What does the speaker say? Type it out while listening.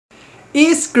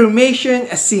Is cremation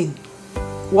a sin?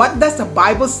 What does the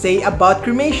Bible say about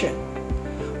cremation?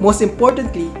 Most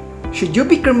importantly, should you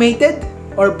be cremated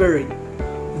or buried?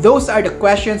 Those are the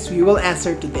questions we will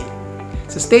answer today.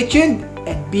 So stay tuned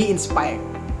and be inspired.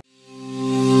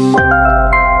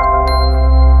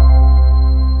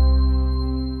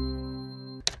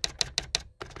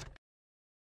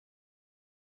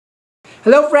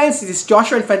 Hello friends, this is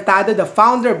Joshua Infantado, the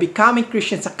founder of Becoming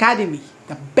Christians Academy,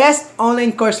 the best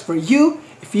online course for you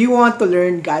if you want to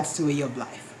learn God's way of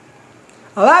life.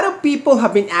 A lot of people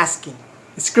have been asking,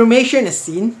 is cremation a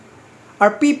sin?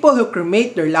 Are people who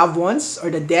cremate their loved ones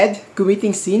or the dead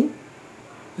committing sin?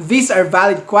 These are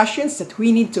valid questions that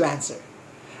we need to answer.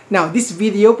 Now, this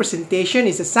video presentation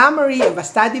is a summary of a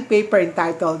study paper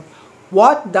entitled,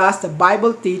 What Does the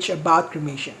Bible Teach About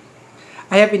Cremation?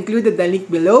 I have included the link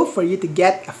below for you to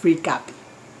get a free copy.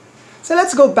 So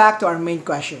let's go back to our main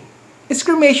question. Is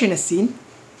cremation a sin?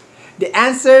 The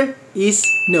answer is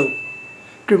no.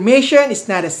 Cremation is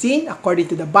not a sin according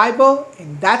to the Bible,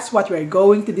 and that's what we're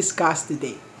going to discuss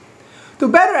today. To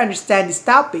better understand this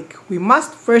topic, we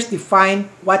must first define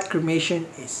what cremation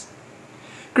is.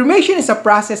 Cremation is a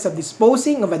process of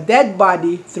disposing of a dead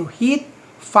body through heat,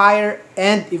 fire,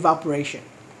 and evaporation.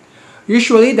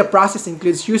 Usually, the process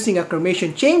includes using a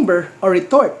cremation chamber or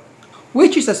retort,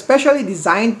 which is a specially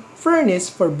designed furnace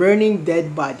for burning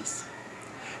dead bodies.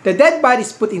 The dead body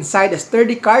is put inside a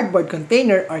sturdy cardboard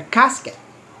container or casket.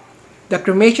 The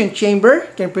cremation chamber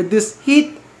can produce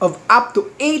heat of up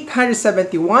to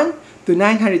 871 to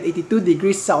 982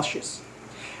 degrees Celsius.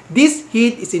 This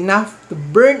heat is enough to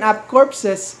burn up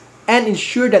corpses and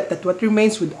ensure that what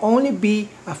remains would only be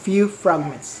a few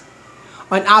fragments.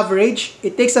 On average,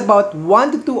 it takes about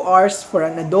 1 to 2 hours for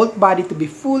an adult body to be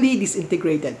fully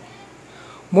disintegrated.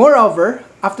 Moreover,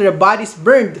 after a body is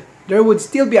burned, there would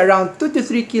still be around 2 to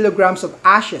 3 kilograms of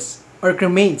ashes or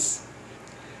cremains.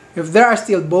 If there are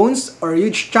still bones or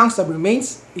huge chunks of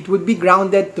remains, it would be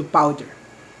grounded to powder.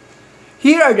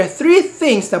 Here are the 3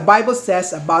 things the Bible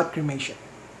says about cremation.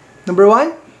 Number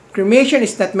 1, cremation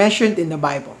is not mentioned in the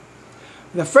Bible.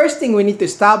 The first thing we need to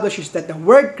establish is that the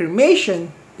word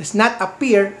cremation does not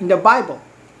appear in the Bible.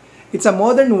 It's a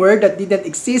modern word that didn't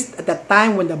exist at the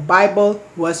time when the Bible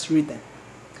was written.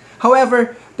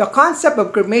 However, the concept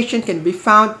of cremation can be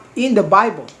found in the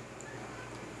Bible.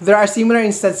 There are similar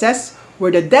instances where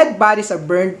the dead bodies are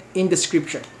burned in the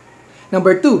scripture.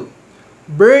 Number 2,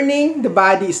 burning the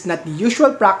body is not the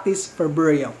usual practice for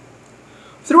burial.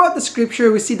 Throughout the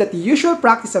scripture, we see that the usual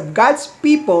practice of God's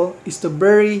people is to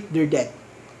bury their dead.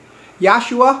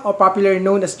 Yeshua, or popularly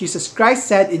known as Jesus Christ,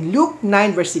 said in Luke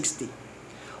 9 verse 60,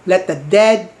 "Let the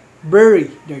dead bury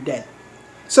their dead."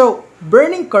 So,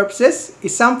 burning corpses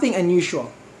is something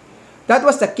unusual. That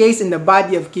was the case in the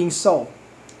body of King Saul.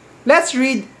 Let's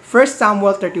read 1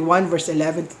 Samuel 31 verse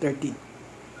 11 to 13.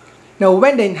 Now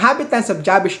when the inhabitants of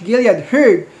Jabesh Gilead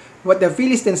heard what the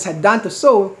Philistines had done to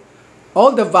Saul,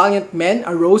 all the valiant men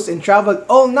arose and traveled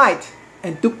all night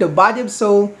and took the body of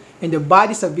Saul and the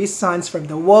bodies of his sons from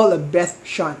the wall of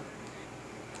Beth-shan.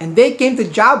 And they came to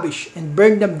Jabesh and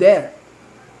burned them there.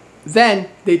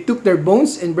 Then they took their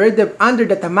bones and buried them under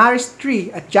the tamarisk tree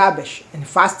at Jabesh and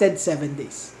fasted 7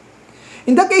 days.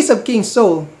 In the case of King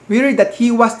Saul, we read that he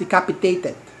was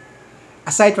decapitated.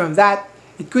 Aside from that,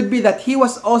 it could be that he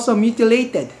was also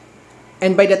mutilated.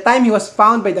 And by the time he was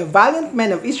found by the valiant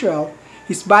men of Israel,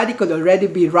 his body could already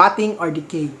be rotting or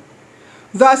decaying.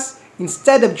 Thus,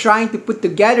 instead of trying to put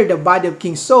together the body of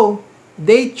King Saul,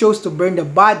 they chose to burn the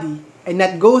body and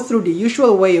not go through the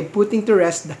usual way of putting to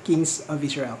rest the kings of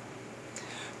Israel.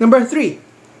 Number 3,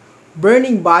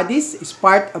 burning bodies is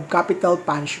part of capital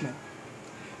punishment.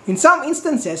 In some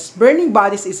instances, burning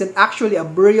bodies isn't actually a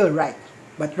burial rite,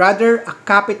 but rather a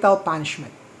capital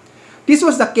punishment. This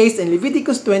was the case in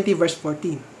Leviticus 20 verse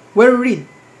 14, where we read,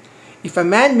 "If a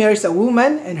man marries a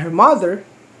woman and her mother,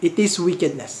 it is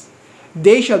wickedness.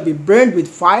 They shall be burned with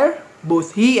fire,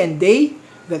 both he and they,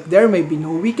 that there may be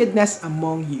no wickedness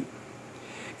among you."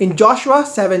 In Joshua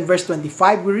 7 verse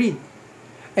 25 we read,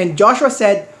 "And Joshua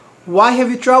said, Why have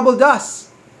you troubled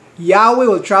us? Yahweh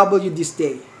will trouble you this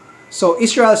day." So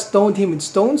Israel stoned him with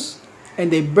stones, and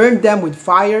they burned them with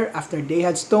fire after they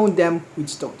had stoned them with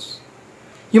stones.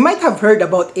 You might have heard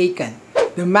about Achan,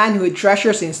 the man who hid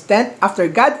treasures in his tent after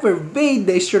God forbade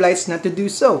the Israelites not to do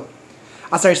so.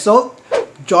 As a result,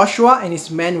 Joshua and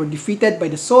his men were defeated by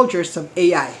the soldiers of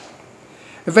Ai.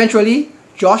 Eventually,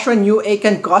 Joshua knew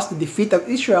Achan caused the defeat of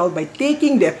Israel by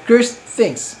taking the accursed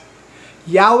things.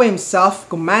 Yahweh himself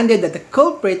commanded that the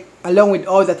culprit, along with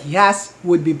all that he has,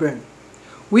 would be burned.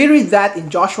 We read that in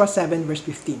Joshua 7 verse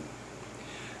 15.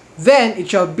 Then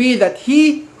it shall be that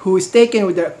he who is taken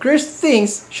with the accursed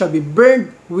things shall be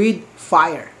burned with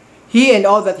fire. He and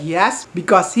all that he has,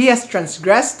 because he has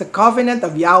transgressed the covenant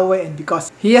of Yahweh and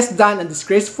because he has done a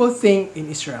disgraceful thing in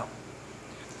Israel.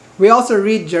 We also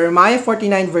read Jeremiah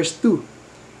 49 verse 2.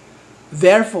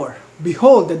 Therefore,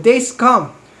 behold, the days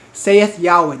come, saith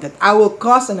Yahweh, that I will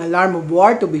cause an alarm of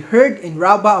war to be heard in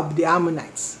Rabbah of the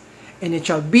Ammonites, and it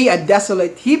shall be a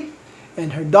desolate heap,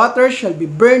 and her daughters shall be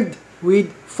burned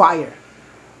with fire.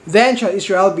 Then shall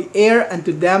Israel be heir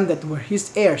unto them that were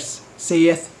his heirs,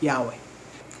 saith Yahweh.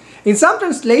 In some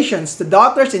translations, the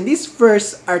daughters in this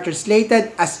verse are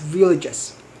translated as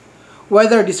villages.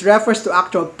 Whether this refers to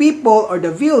actual people or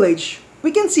the village, we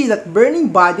can see that burning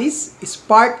bodies is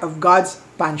part of God's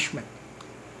punishment.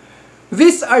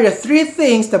 These are the three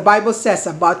things the Bible says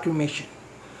about cremation.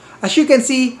 As you can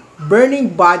see, burning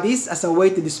bodies as a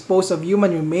way to dispose of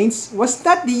human remains was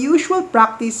not the usual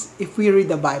practice if we read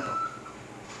the Bible.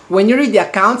 When you read the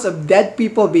accounts of dead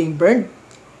people being burned,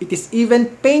 it is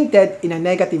even painted in a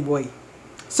negative way.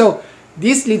 So,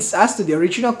 this leads us to the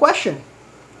original question.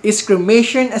 Is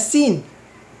cremation a sin?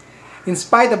 In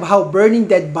spite of how burning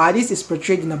dead bodies is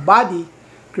portrayed in a body,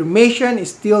 cremation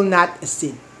is still not a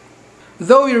sin.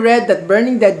 Though we read that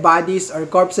burning dead bodies or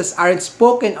corpses aren't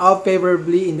spoken of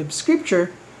favorably in the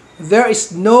scripture, there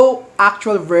is no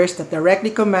actual verse that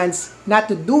directly commands not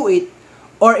to do it,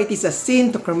 or it is a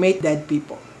sin to cremate dead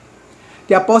people.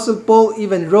 The Apostle Paul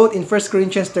even wrote in 1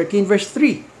 Corinthians 13 verse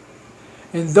 3,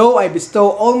 And though I bestow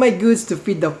all my goods to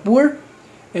feed the poor,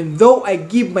 and though I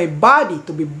give my body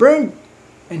to be burned,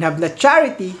 and have not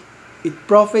charity, it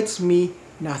profits me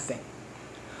nothing.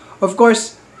 Of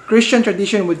course, Christian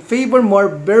tradition would favor more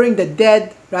burying the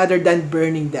dead rather than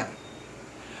burning them.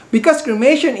 Because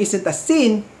cremation isn't a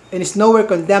sin and is nowhere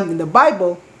condemned in the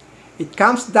Bible, it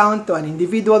comes down to an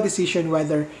individual decision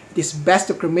whether it is best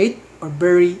to cremate or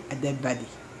bury a dead body.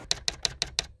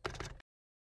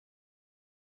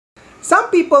 Some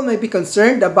people may be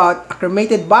concerned about a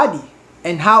cremated body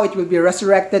and how it will be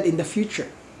resurrected in the future.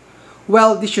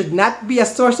 Well, this should not be a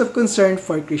source of concern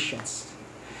for Christians.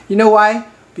 You know why?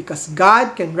 Because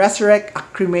God can resurrect a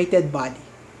cremated body.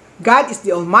 God is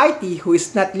the Almighty who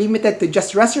is not limited to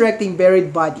just resurrecting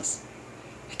buried bodies.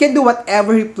 He can do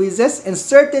whatever He pleases, and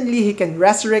certainly He can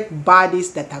resurrect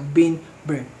bodies that have been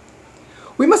burned.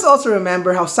 We must also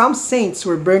remember how some saints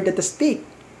were burned at the stake.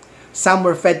 Some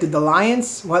were fed to the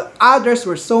lions, while others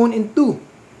were sawn in two.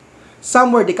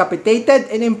 Some were decapitated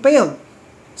and impaled.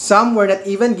 Some were not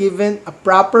even given a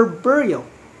proper burial.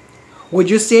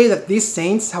 Would you say that these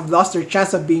saints have lost their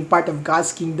chance of being part of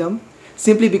God's kingdom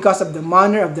simply because of the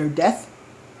manner of their death?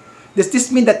 Does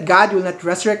this mean that God will not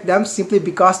resurrect them simply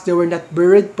because they were not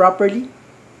buried properly?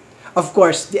 Of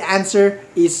course, the answer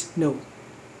is no.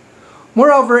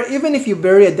 Moreover, even if you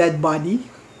bury a dead body,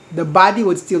 the body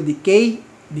would still decay,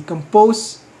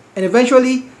 decompose, and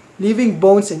eventually leaving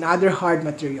bones and other hard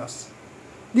materials.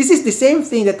 This is the same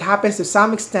thing that happens to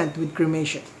some extent with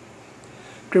cremation.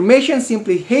 Cremation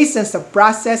simply hastens the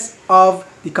process of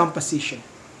decomposition.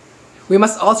 We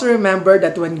must also remember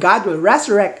that when God will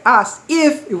resurrect us,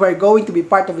 if we are going to be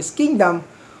part of His kingdom,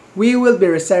 we will be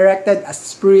resurrected as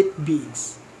spirit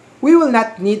beings. We will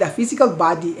not need a physical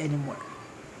body anymore.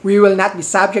 We will not be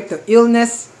subject to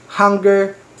illness,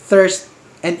 hunger, thirst,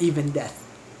 and even death.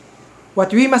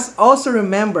 What we must also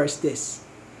remember is this.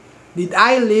 Did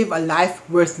I live a life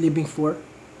worth living for?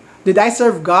 Did I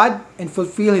serve God and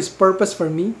fulfill His purpose for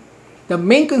me? The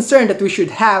main concern that we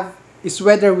should have is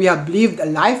whether we have lived a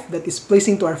life that is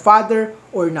pleasing to our Father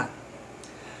or not.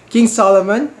 King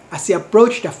Solomon, as he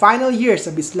approached the final years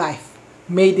of his life,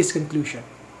 made this conclusion.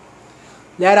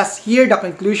 Let us hear the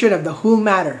conclusion of the whole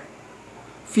matter.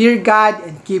 Fear God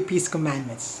and keep His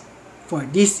commandments, for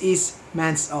this is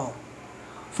man's all.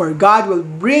 For God will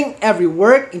bring every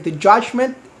work into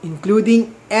judgment,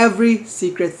 including every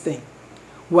secret thing,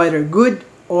 whether good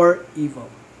or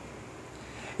evil.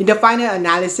 In the final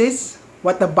analysis,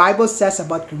 what the Bible says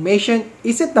about cremation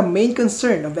isn't the main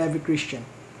concern of every Christian.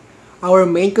 Our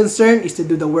main concern is to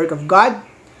do the work of God,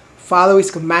 follow His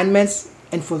commandments,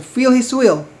 and fulfill His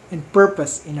will and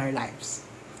purpose in our lives.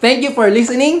 Thank you for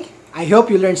listening. I hope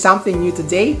you learned something new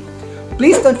today.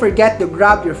 Please don't forget to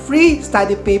grab your free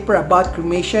study paper about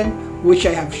cremation, which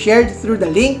I have shared through the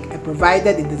link I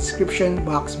provided in the description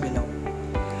box below.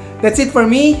 That's it for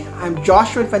me. I'm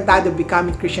Joshua Infantado of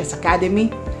Becoming Christians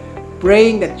Academy,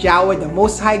 praying that Yahweh, the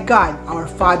Most High God, our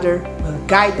Father, will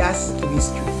guide us to His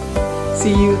truth.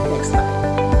 See you next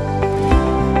time.